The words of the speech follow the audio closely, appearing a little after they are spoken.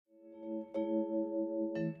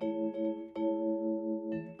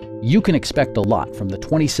You can expect a lot from the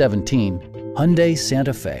 2017 Hyundai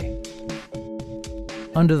Santa Fe.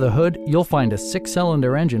 Under the hood, you'll find a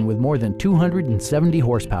 6-cylinder engine with more than 270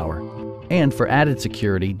 horsepower. And for added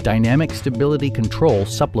security, dynamic stability control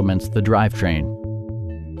supplements the drivetrain.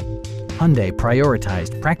 Hyundai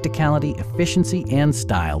prioritized practicality, efficiency, and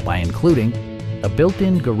style by including a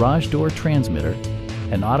built-in garage door transmitter,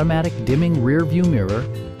 an automatic dimming rear-view mirror,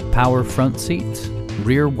 power front seats,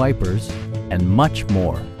 rear wipers, and much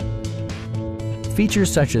more.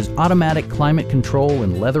 Features such as automatic climate control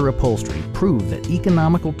and leather upholstery prove that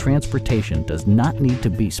economical transportation does not need to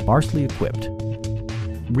be sparsely equipped.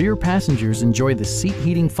 Rear passengers enjoy the seat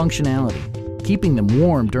heating functionality, keeping them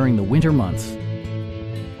warm during the winter months.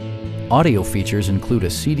 Audio features include a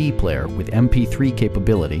CD player with MP3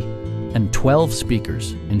 capability and 12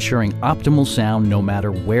 speakers, ensuring optimal sound no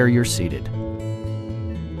matter where you're seated.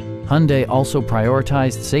 Hyundai also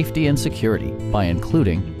prioritized safety and security by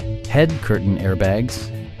including head curtain airbags,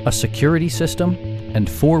 a security system, and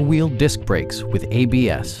 4-wheel disc brakes with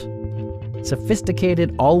ABS.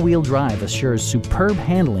 Sophisticated all-wheel drive assures superb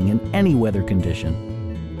handling in any weather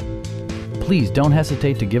condition. Please don't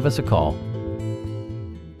hesitate to give us a call.